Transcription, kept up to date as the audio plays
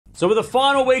So with the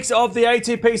final weeks of the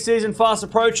ATP season fast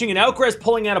approaching and Alcaraz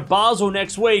pulling out of Basel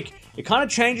next week, it kind of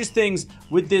changes things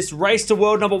with this race to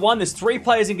world number one. There's 3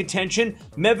 players in contention: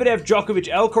 Medvedev, Djokovic,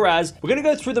 Alcaraz. We're going to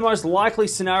go through the most likely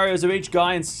scenarios of each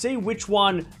guy and see which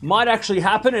one might actually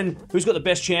happen and who's got the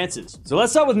best chances. So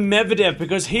let's start with Medvedev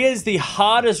because he is the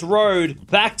hardest road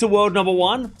back to world number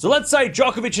one. So let's say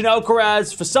Djokovic and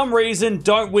Alcaraz, for some reason,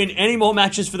 don't win any more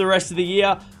matches for the rest of the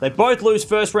year. They both lose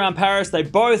first round Paris. They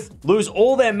both lose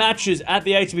all their matches at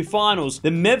the ATP finals.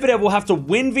 Then Medvedev will have to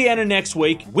win Vienna next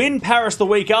week, win Paris the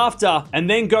week after, and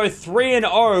then go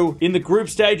 3-0 in the group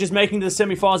stages, making the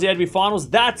semi-finals, the ATP finals.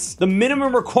 That's the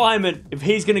minimum requirement if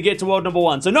he's going to get to world number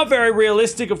one. So not very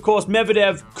realistic. Of course,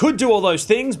 Medvedev could do all those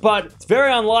things, but it's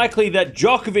very unlikely that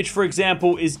Djokovic, for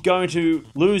example, is going to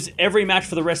lose every match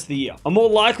for the rest of the year. A more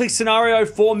likely scenario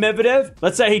for Medvedev,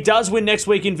 let's say he does win next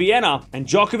week in Vienna, and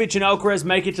Djokovic and Alcaraz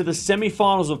make it to the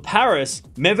semi-finals of Paris.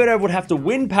 Medvedev would have to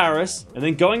win Paris, and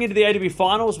then going into the ATP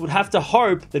finals would have to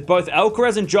hope that both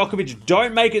Alcaraz and Djokovic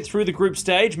don't make it through the group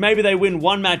stage. Maybe they win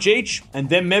one match each, and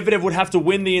then Medvedev would have to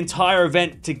win the entire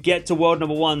event to get to world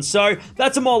number one. So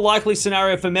that's a more likely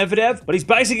scenario for Medvedev, but he's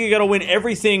basically going to win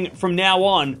everything from now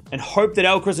on and hope that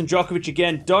Alcaraz and Djokovic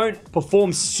again don't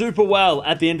perform super well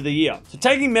at the end of the year. So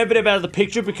taking Medvedev out of the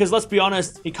picture, because let's be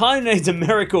honest, he kind of needs a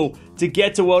miracle to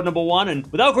get to world number one, and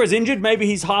with Alcaraz injured, maybe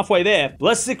he's halfway there.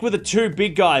 Let's stick with the 2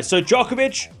 big guys. So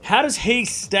Djokovic, how does he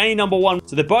stay number one?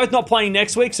 So they're both not playing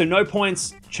next week, so no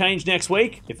points change next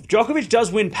week. If Djokovic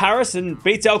does win Paris and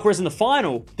beats Alcaraz in the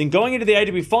final, then going into the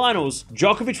ATP finals,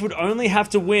 Djokovic would only have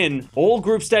to win all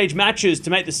group stage matches to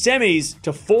make the semis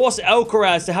to force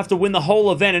Alcaraz to have to win the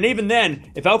whole event. And even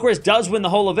then, if Alcaraz does win the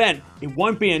whole event, it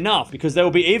won't be enough because they will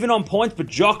be even on points, but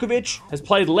Djokovic has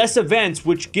played less events,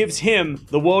 which gives him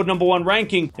the world number one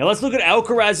ranking. Now let's look at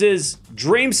Alcaraz's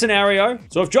dream scenario.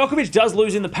 So if Djokovic does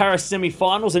lose in the Paris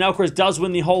semi-finals and Alcaraz does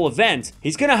win the whole event,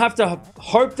 he's going to have to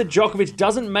hope that Djokovic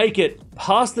doesn't make it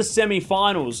past the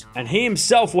semi-finals, and he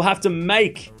himself will have to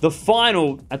make the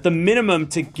final at the minimum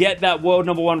to get that world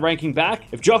number one ranking back.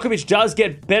 If Djokovic does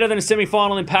get better than a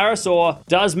semi-final in Paris or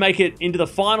does make it into the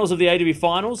finals of the ATP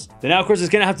finals, then Alcaraz is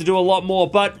going to have to do a lot more.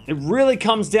 But it really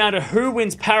comes down to who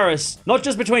wins Paris, not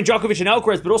just between Djokovic and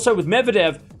Alcaraz, but also with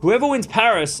Medvedev. Whoever wins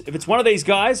Paris, if it's one of these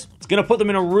guys, it's going to put them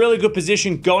in a really good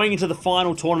position going into the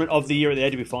final tournament of the year at the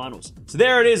ATP finals. So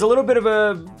there it is, a little bit of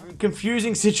a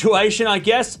confusing situation, I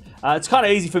guess. It's kind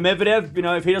of easy for Medvedev. You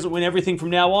know, if he doesn't win everything from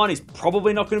now on, he's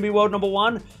probably not going to be world number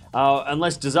one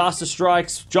unless disaster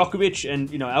strikes Djokovic, and,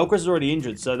 you know, Alcaraz is already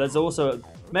injured, so there's also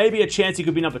maybe a chance he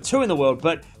could be number 2 in the world.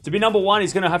 But to be number 1,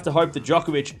 he's going to have to hope that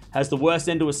Djokovic has the worst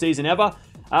end to a season ever.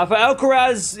 For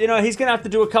Alcaraz, you know, he's going to have to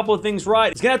do a couple of things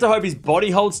right. He's going to have to hope his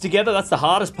body holds together. That's the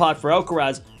hardest part for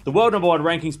Alcaraz. The world number 1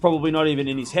 ranking's probably not even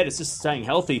in his head. It's just staying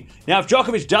healthy. Now, if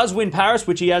Djokovic does win Paris,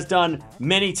 which he has done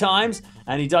many times,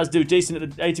 and he does do decent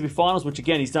at the ATP finals, which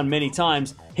again, he's done many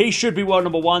times, he should be world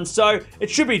number 1. So it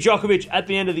should be Djokovic at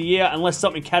the end of the year, unless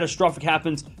something catastrophic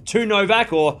happens to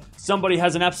Novak or somebody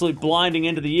has an absolute blinding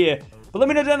end of the year. But let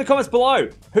me know down in the comments below.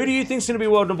 Who do you think is going to be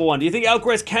world number 1? Do you think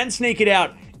Alcaraz can sneak it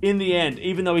out in the end,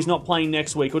 even though he's not playing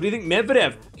next week? Or do you think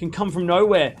Medvedev can come from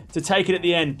nowhere to take it at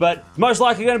the end? But most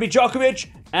likely going to be Djokovic,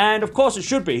 and of course it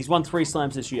should be. He's won 3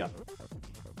 slams this year.